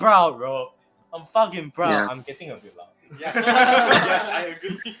fucking proud, bro. I'm fucking proud. Yeah. I'm getting a bit loud. Yes, yes, I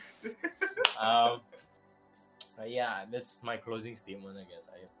agree. But yeah, that's my closing statement, I guess.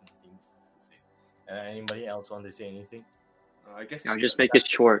 I have nothing else to say. Anybody else want to say anything? I guess I'll just make it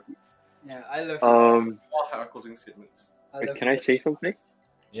short. Yeah, I love all have our closing statements. Can I say something?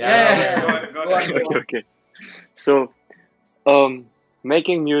 Yeah. Go ahead. Go on. Okay, okay. So,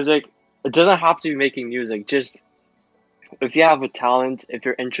 making music, it doesn't have to be making music. Just if you have a talent, if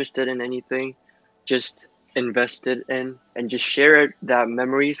you're interested in anything, just invest it in and just share that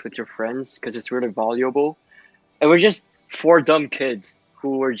memories with your friends because it's really valuable. And we're just four dumb kids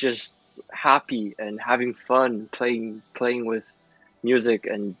who were just happy and having fun playing with music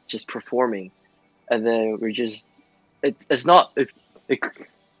and just performing. And then we're just it's not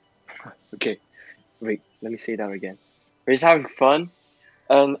okay. Wait, let me say that again. We're just having fun.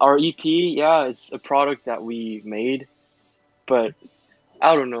 And our EP, yeah, it's a product that we made, but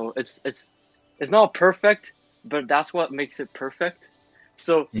I don't know. It's not perfect, but that's what makes it perfect.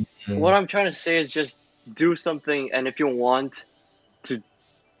 So what I'm trying to say is just do something, and if you want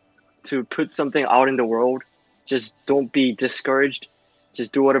to put something out in the world, just don't be discouraged.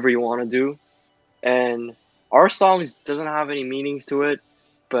 Just do whatever you want to do. And our songs doesn't have any meanings to it,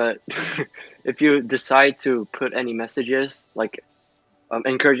 but if you decide to put any messages, like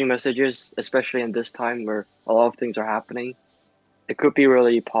encouraging messages, especially in this time where a lot of things are happening, it could be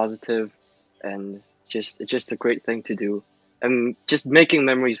really positive, and it's just a great thing to do. And just making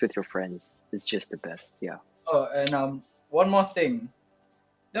memories with your friends is just the best. Yeah. Oh, and one more thing.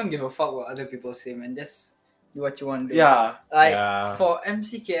 Don't give a fuck what other people say, man. Just do what you want to do. Yeah. Like Yeah. for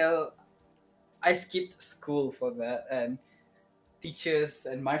MCKL, I skipped school for that, and teachers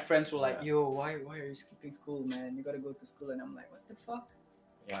and my friends were like, Yeah. "Yo, why are you skipping school, man? You gotta go to school." And I'm like, "What the fuck?"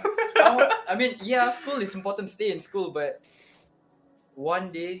 Yeah. I mean, yeah, school is important. Stay in school, but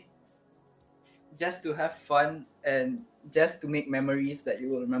one day, just to have fun and just to make memories that you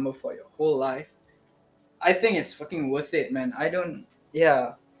will remember for your whole life, I think it's fucking worth it, man. I don't.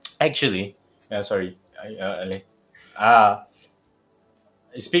 Yeah. Actually, sorry.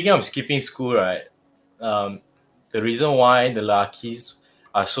 Speaking of skipping school, right? The reason why the Lelakis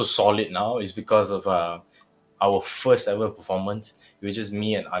are so solid now is because of our first ever performance. It was just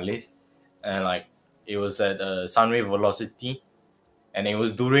me and Alif, and like it was at Sunway Velocity, and it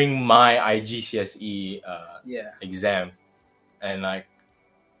was during my IGCSE Yeah. exam, and like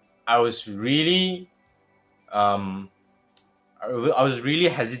I was really I was really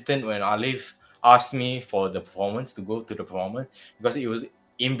hesitant when Alif asked me for the performance, to go to the performance, because it was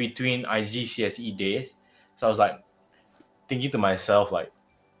in between IGCSE days. So I was like thinking to myself, like,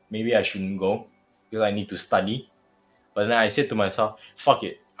 maybe I shouldn't go because I need to study. But then I said to myself, fuck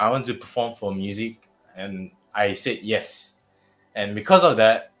it, I want to perform for music, and I said yes. And because of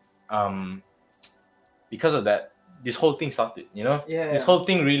that, this whole thing started, you know? Yeah. This whole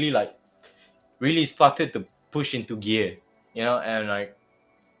thing really started to push into gear, you know,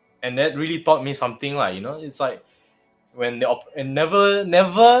 and that really taught me something, like, you know, it's like when and never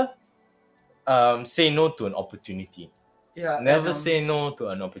say no to an opportunity. Yeah. Never and, say no to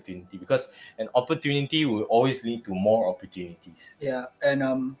an opportunity, because an opportunity will always lead to more opportunities. Yeah,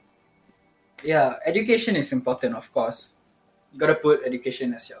 and yeah, education is important, of course. You gotta put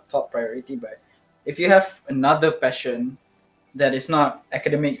education as your top priority, but if you have another passion that is not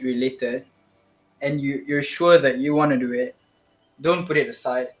academic related, and you're sure that you want to do it, don't put it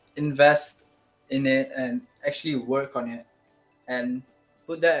aside. Invest in it and actually work on it, and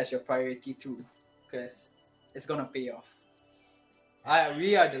put that as your priority too, because it's gonna pay off.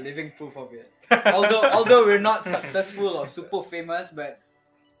 We are the living proof of it. Although we're not successful or super famous, but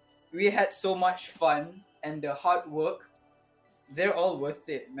we had so much fun, and the hard work, they're all worth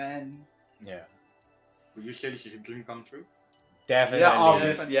it, man. Yeah, Would you say this is a dream come true? definitely. Yeah,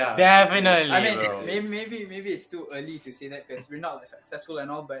 obviously, yeah. Definitely, I mean, bro. maybe it's too early to say that because we're not like successful and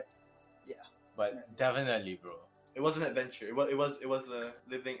all, but But definitely, bro. It was an adventure. It was a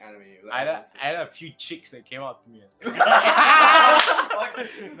living anime. I had a few chicks that came up to me. I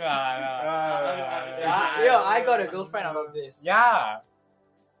got a girlfriend out of this. Yeah.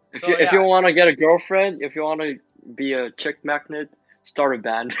 If So, you if yeah. you want to get a girlfriend, if you want to be a chick magnet, start a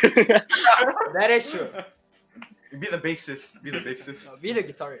band. That is true. Be the bassist. Be the bassist. No, be the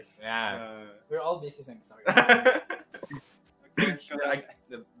guitarist. Yeah. We're all bassists and guitarists. Okay, so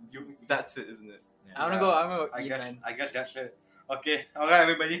that's it, isn't it? I'm gonna go. I eat, guess man. I guess that's it. Okay, alright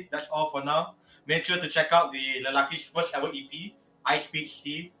everybody, that's all for now. Make sure to check out the Lelakis' first ever EP, I Speech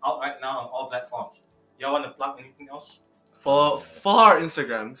T, out right now on all platforms. Y'all want to plug anything else? For our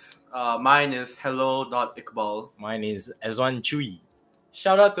Instagrams, mine is hello.iqbal. Mine is Azwan Chui.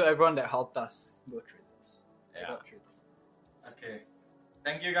 Shout out to everyone that helped us go through this. Yeah. Got through this. Okay.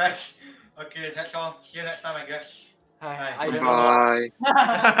 Thank you guys. Okay, that's all. See you next time, I guess. Hi, Bye. I don't know.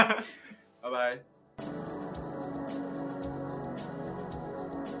 Bye. Bye bye.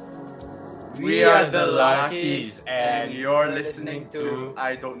 We are the Lelakis, and and you're listening to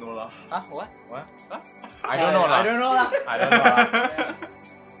I Don't Know lah. Huh? What? I don't know lah. I don't know lah. I don't know lah.